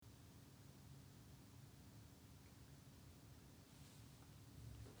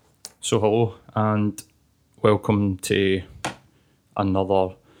So hello and welcome to another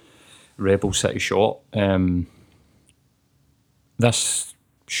Rebel City short. This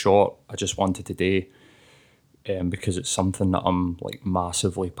short I just wanted today because it's something that I'm like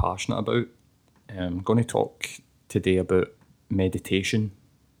massively passionate about. I'm going to talk today about meditation.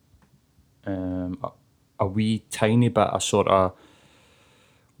 A wee tiny bit of sort of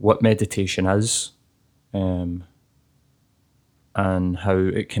what meditation is, and how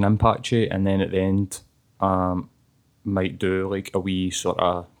it can impact you, and then at the end, might do like a wee sort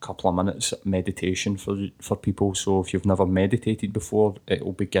of couple of minutes meditation for people. So if you've never meditated before, it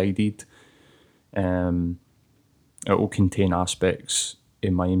will be guided. It will contain aspects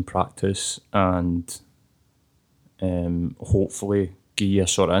in mind practice and hopefully give you a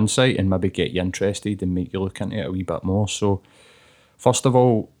sort of insight and maybe get you interested and make you look into it a wee bit more. So first of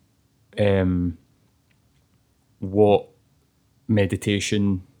all, what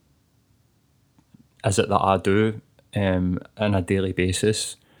meditation is it that I do on a daily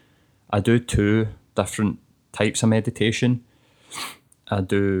basis? I do two different types of meditation. I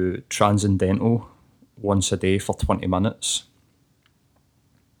do transcendental once a day for 20 minutes.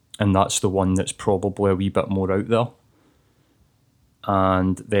 And that's the one that's probably a wee bit more out there.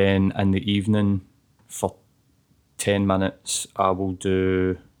 And then in the evening for 10 minutes, I will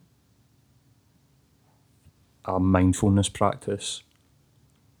do a mindfulness practice.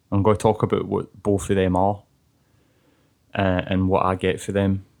 I'm going to talk about what both of them are and what I get for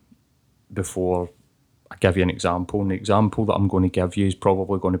them before I give you an example. And the example that I'm going to give you is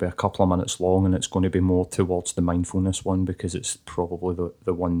probably going to be a couple of minutes long, and it's going to be more towards the mindfulness one because it's probably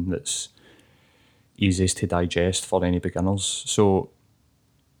the one that's easiest to digest for any beginners. So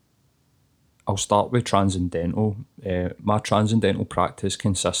I'll start with transcendental. My transcendental practice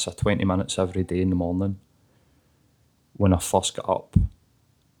consists of 20 minutes every day in the morning when I first get up,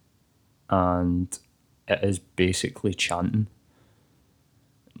 and it is basically chanting.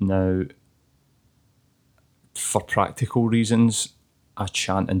 Now, for practical reasons, I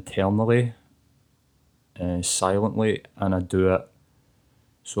chant internally, silently, and I do it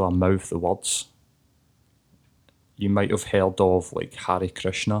so I mouth the words. You might have heard of like Hare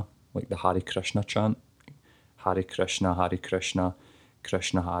Krishna, like the Hare Krishna chant. Hare Krishna, Hare Krishna,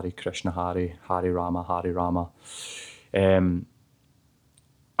 Krishna Hare, Krishna Hare, Hare Rama, Hare Rama. I've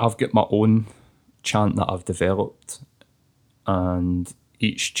got my own chant that I've developed, and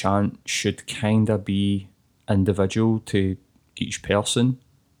each chant should kind of be individual to each person.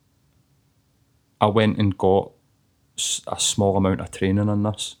 I went and got a small amount of training on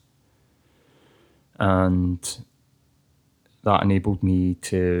this, and that enabled me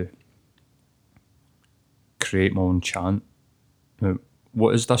to create my own chant. Now,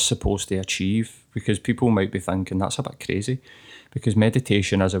 what is this supposed to achieve? Because people might be thinking that's a bit crazy, because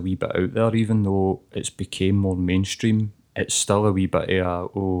meditation is a wee bit out there. Even though it's became more mainstream, it's still a wee bit of a,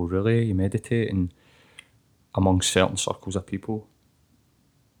 oh really, you meditate, and among certain circles of people.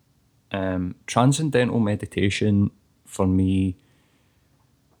 Transcendental meditation for me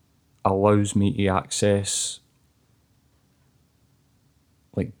allows me to access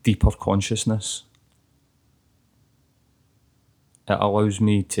like deeper consciousness. It allows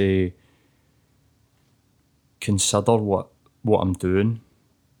me to consider what I'm doing,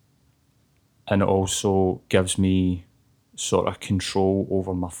 and it also gives me sort of control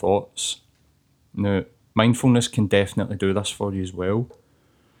over my thoughts. Now, mindfulness can definitely do this for you as well,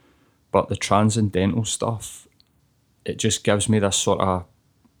 but the transcendental stuff, it just gives me this sort of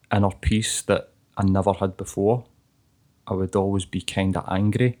inner peace that I never had before. I would always be kind of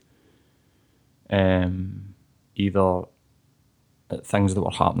angry, either at things that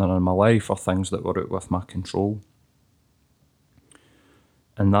were happening in my life or things that were out with my control.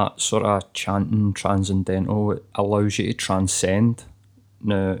 And that sort of chanting transcendental, it allows you to transcend.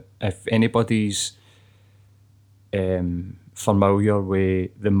 Now, if anybody's familiar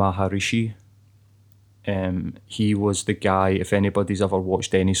with the Maharishi, he was the guy, if anybody's ever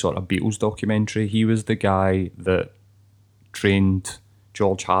watched any sort of Beatles documentary, he was the guy that trained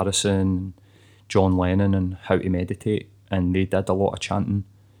George Harrison, John Lennon and how to meditate, and they did a lot of chanting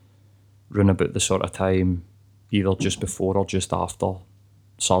round about the sort of time, either just before or just after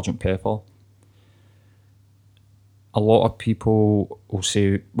Sergeant Pepper. A lot of people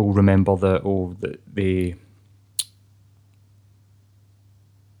will remember that they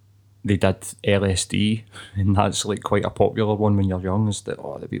did LSD, and that's like quite a popular one when you're young, is that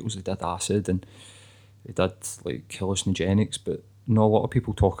the Beatles, they did acid and they did like hallucinogenics, but not a lot of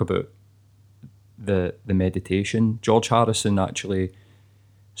people talk about the meditation. George Harrison actually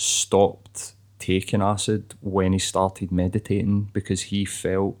stopped taken acid when he started meditating because he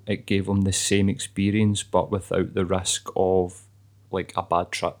felt it gave him the same experience but without the risk of like a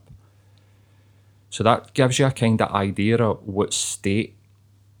bad trip. So that gives you a kind of idea of what state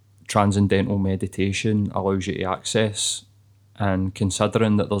transcendental meditation allows you to access. And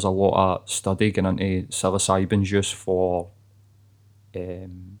considering that there's a lot of study going into psilocybin's use for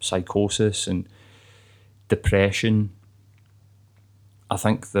psychosis and depression, I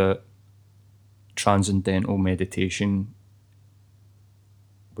think that transcendental meditation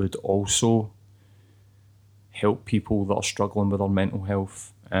would also help people that are struggling with their mental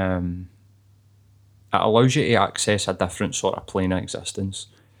health. It allows you to access a different sort of plane of existence.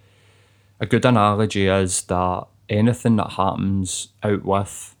 A good analogy is that anything that happens out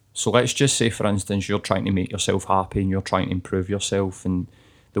with, so let's just say for instance you're trying to make yourself happy and you're trying to improve yourself, and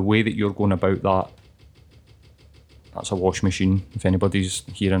the way that you're going about that, that's a wash machine if anybody's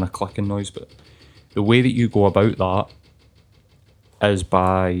hearing a clicking noise, but the way that you go about that is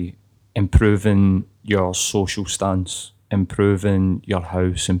by improving your social stance, improving your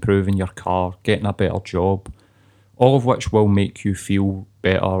house, improving your car, getting a better job, all of which will make you feel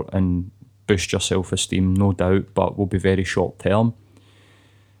better and boost your self-esteem, no doubt, but will be very short term.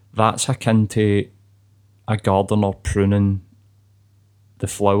 That's akin to a gardener pruning the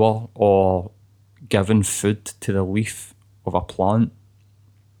flower or giving food to the leaf of a plant.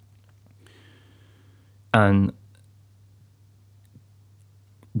 And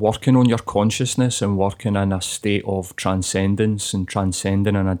working on your consciousness and working in a state of transcendence and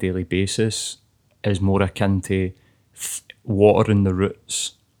transcending on a daily basis is more akin to watering the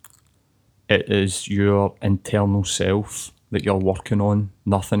roots. It is your internal self that you're working on,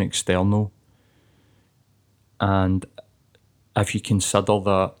 nothing external. And if you consider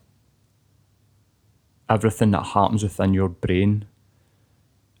that everything that happens within your brain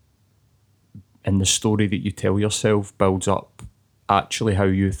and the story that you tell yourself builds up actually how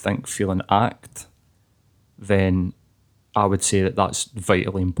you think, feel and act, then I would say that that's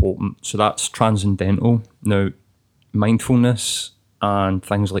vitally important. So that's transcendental. Now, mindfulness and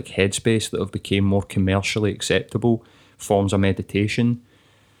things like Headspace that have become more commercially acceptable forms of meditation,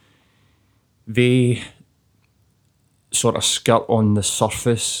 they sort of skirt on the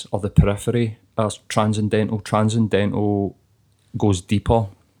surface or the periphery as transcendental. Transcendental goes deeper.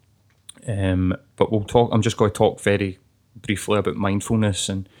 But I'm just going to talk very briefly about mindfulness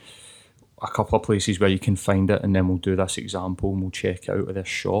and a couple of places where you can find it, and then we'll do this example and we'll check out of this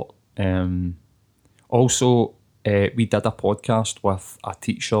shot. Also, we did a podcast with a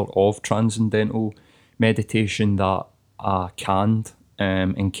teacher of transcendental meditation that I canned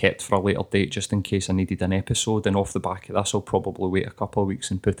and kept for a later date just in case I needed an episode, and off the back of this I'll probably wait a couple of weeks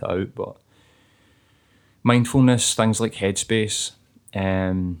and put it out. But mindfulness, things like Headspace,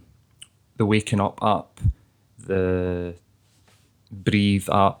 the Waking Up app, the Breathe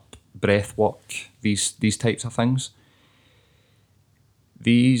app, breath work, these types of things.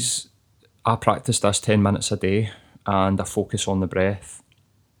 I practice this 10 minutes a day and I focus on the breath.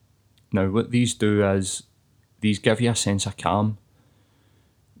 Now what these do is these give you a sense of calm.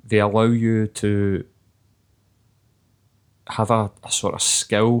 They allow you to have a sort of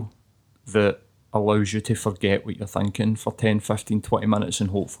skill that allows you to forget what you're thinking for 10, 15, 20 minutes, and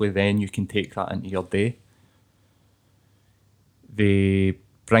hopefully then you can take that into your day. They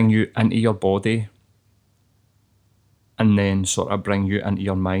bring you into your body and then sort of bring you into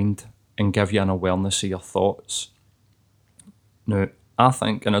your mind and give you an awareness of your thoughts. Now, I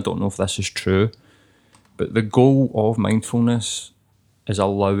think, and I don't know if this is true, but the goal of mindfulness is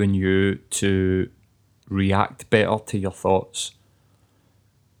allowing you to react better to your thoughts.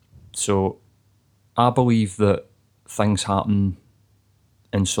 So I believe that things happen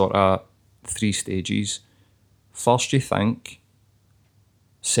in sort of 3 stages. First you think,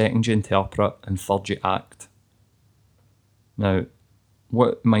 second you interpret, and third you act. Now,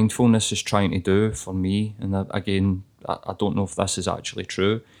 what mindfulness is trying to do for me, and again, I don't know if this is actually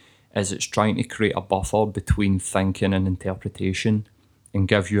true, is it's trying to create a buffer between thinking and interpretation and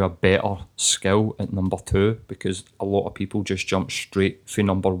give you a better skill at number 2, because a lot of people just jump straight from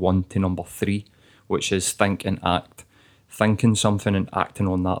number 1 to number 3, which is think and act. Thinking something and acting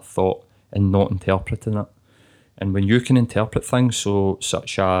on that thought and not interpreting it. And when you can interpret things,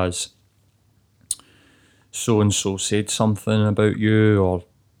 such as so-and-so said something about you, or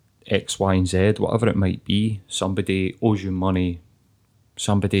X, Y, and Z, whatever it might be, somebody owes you money,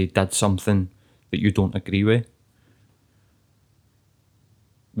 somebody did something that you don't agree with.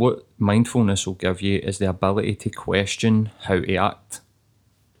 What mindfulness will give you is the ability to question how to act.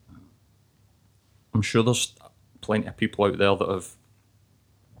 I'm sure there's plenty of people out there that have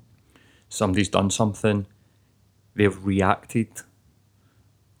somebody's done something, they've reacted,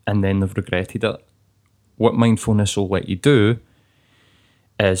 and then they've regretted it. What mindfulness will let you do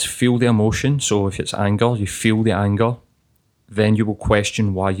is feel the emotion. So if it's anger, you feel the anger, then you will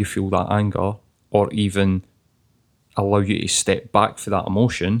question why you feel that anger, or even allow you to step back for that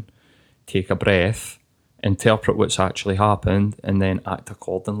emotion, take a breath, interpret what's actually happened, and then act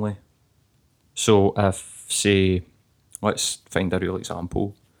accordingly. So if, say, let's find a real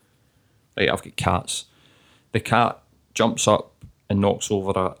example. Right, I've got cats. The cat jumps up and knocks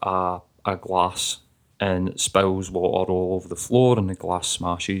over a glass and spills water all over the floor and the glass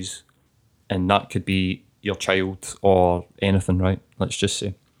smashes. And that could be your child or anything, right? Let's just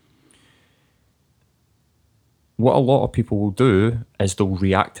say. What a lot of people will do is they'll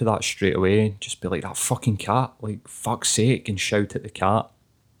react to that straight away, just be like, that fucking cat, like, fuck's sake, and shout at the cat.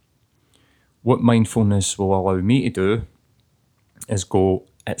 What mindfulness will allow me to do is go,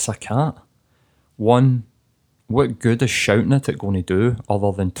 it's a cat. One, what good is shouting at it going to do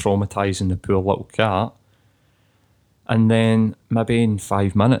other than traumatising the poor little cat? And then maybe in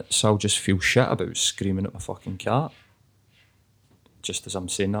 5 minutes, I'll just feel shit about screaming at my fucking cat. Just as I'm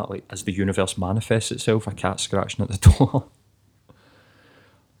saying that, like, as the universe manifests itself, a cat scratching at the door.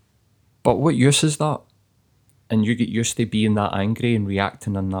 But what use is that? And you get used to being that angry and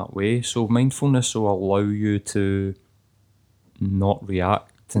reacting in that way. So mindfulness will allow you to not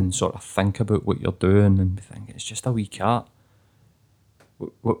react and sort of think about what you're doing and think it's just a wee cat.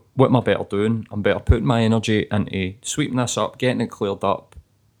 What am I better doing? I'm better putting my energy into sweeping this up, getting it cleared up,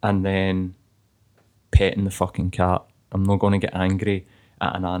 and then petting the fucking cat. I'm not going to get angry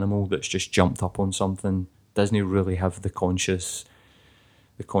at an animal that's just jumped up on something, doesn't really have the consciousness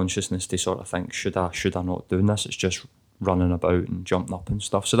to sort of think, should I not doing this? It's just running about and jumping up and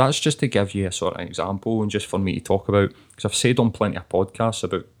stuff. So that's just to give you a sort of example and just for me to talk about, because I've said on plenty of podcasts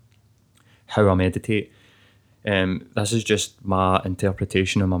about how I meditate. This is just my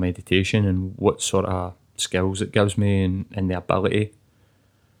interpretation of my meditation and what sort of skills it gives me and the ability.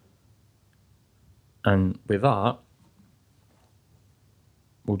 And with that,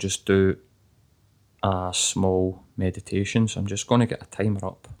 we'll just do a small meditation. So I'm just going to get a timer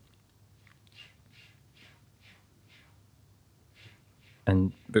up.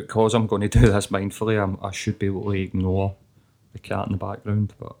 And because I'm going to do this mindfully, I should be able to ignore the cat in the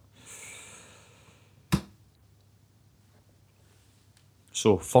background. But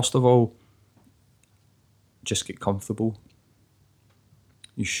so first of all, just get comfortable.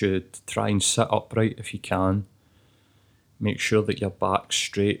 You should try and sit upright if you can. Make sure that your back's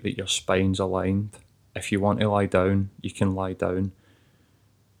straight, that your spine's aligned. If you want to lie down, you can lie down.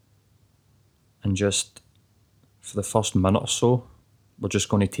 And just for the first minute or so, we're just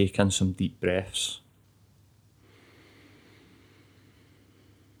going to take in some deep breaths.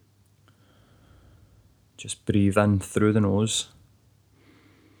 Just breathe in through the nose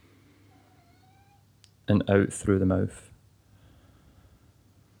and out through the mouth.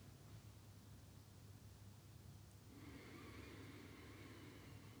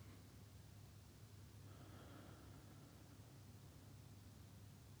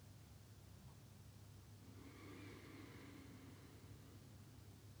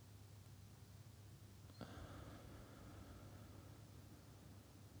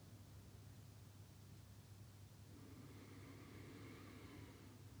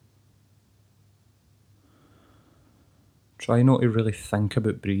 Try not to really think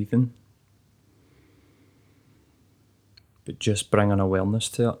about breathing, but just bring an awareness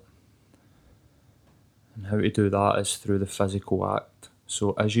to it. And how to do that is through the physical act.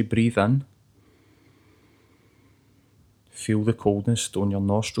 So as you breathe in, feel the coldness down your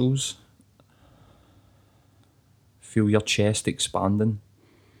nostrils. Feel your chest expanding.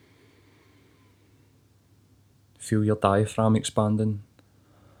 Feel your diaphragm expanding.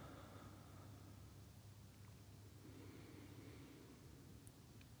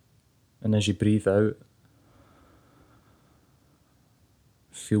 And as you breathe out,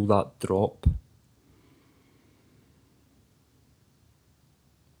 feel that drop.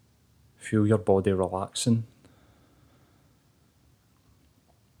 Feel your body relaxing.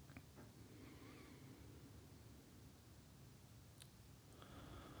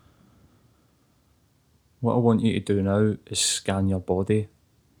 What I want you to do now is scan your body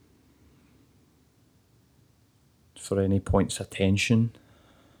for any points of tension.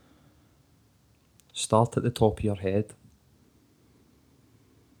 Start at the top of your head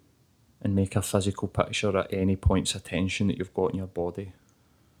and make a physical picture at any points of tension that you've got in your body.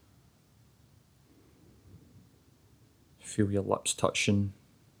 Feel your lips touching.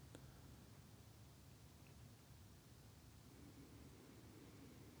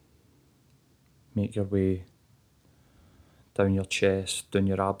 Make your way down your chest, down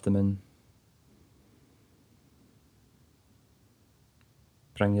your abdomen.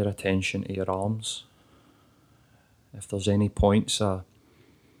 Bring your attention to your arms. If there's any points of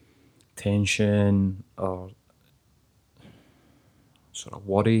tension or sort of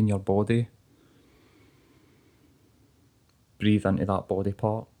worry in your body, breathe into that body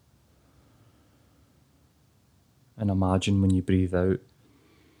part. And imagine when you breathe out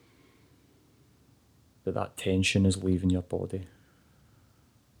that tension is leaving your body.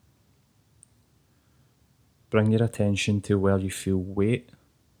 Bring your attention to where you feel weight.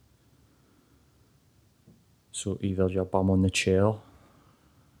 So either your bum on the chair,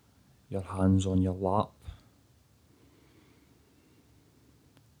 your hands on your lap,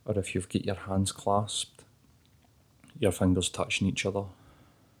 or if you've got your hands clasped, your fingers touching each other.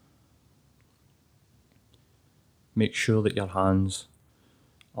 Make sure that your hands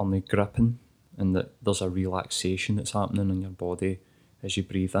are not gripping and that there's a relaxation that's happening in your body as you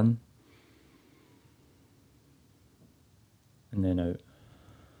breathe in and then out.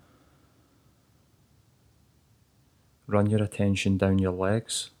 Run your attention down your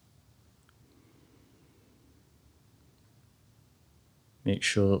legs. Make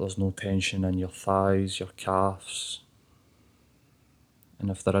sure that there's no tension in your thighs, your calves. And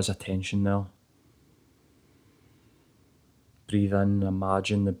if there is a tension there, breathe in and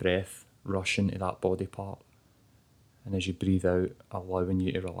imagine the breath rushing to that body part. And as you breathe out, allowing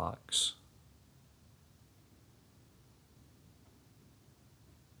you to relax.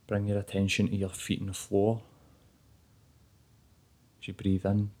 Bring your attention to your feet on the floor. As you breathe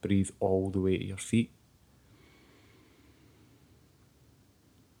in, breathe all the way to your feet.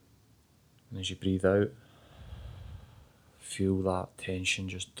 And as you breathe out, feel that tension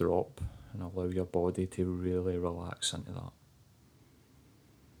just drop and allow your body to really relax into that.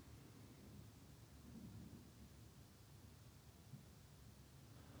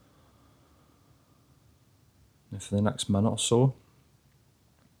 And for the next minute or so,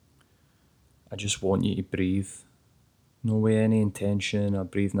 I just want you to breathe. No way any intention or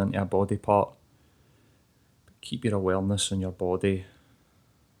breathing into a body part. But keep your awareness on your body.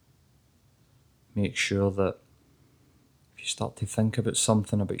 Make sure that if you start to think about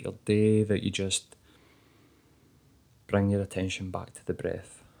something about your day, that you just bring your attention back to the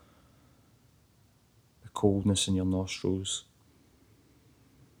breath. The coldness in your nostrils.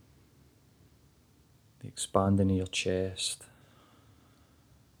 The expanding of your chest.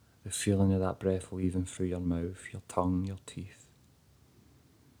 The feeling of that breath leaving through your mouth, your tongue, your teeth.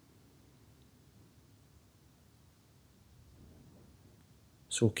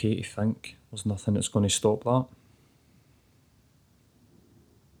 It's okay to think. There's nothing that's going to stop that.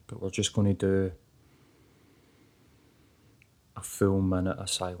 But we're just going to do a full minute of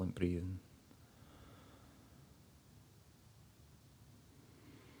silent breathing.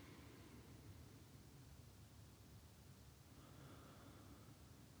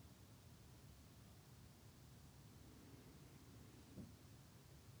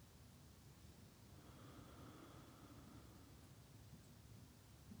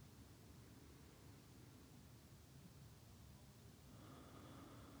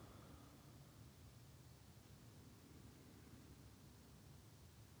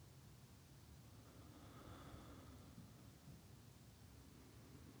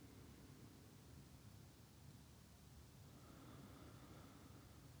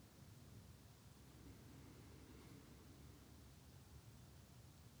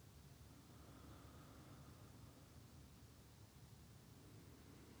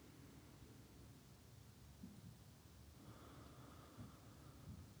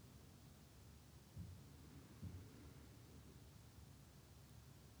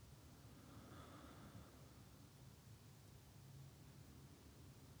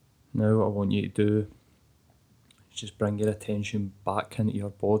 Now what I want you to do is just bring your attention back into your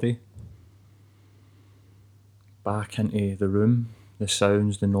body, back into the room, the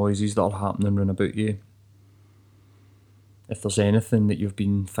sounds, the noises that are happening around about you. If there's anything that you've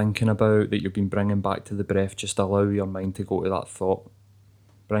been thinking about, that you've been bringing back to the breath, just allow your mind to go to that thought.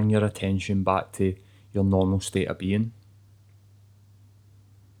 Bring your attention back to your normal state of being.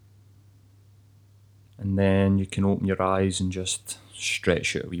 And then you can open your eyes and just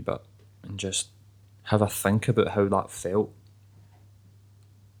stretch it a wee bit and just have a think about how that felt.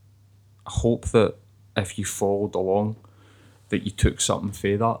 I hope that if you followed along, that you took something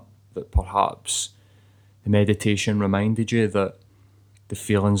from that perhaps the meditation reminded you that the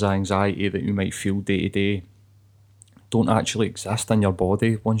feelings of anxiety that you might feel day to day don't actually exist in your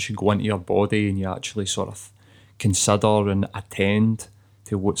body. Once you go into your body and you actually sort of consider and attend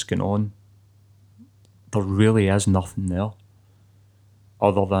to what's going on, there really is nothing there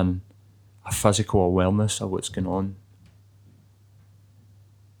other than a physical awareness of what's going on.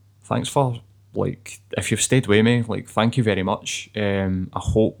 Thanks for, if you've stayed with me, thank you very much. I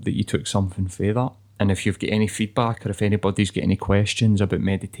hope that you took something from that. And if you've got any feedback, or if anybody's got any questions about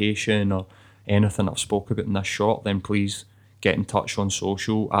meditation or anything I've spoke about in this short, then please get in touch on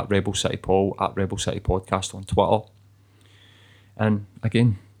social at Rebel City Paul, at Rebel City Podcast on Twitter. And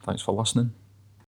again, thanks for listening.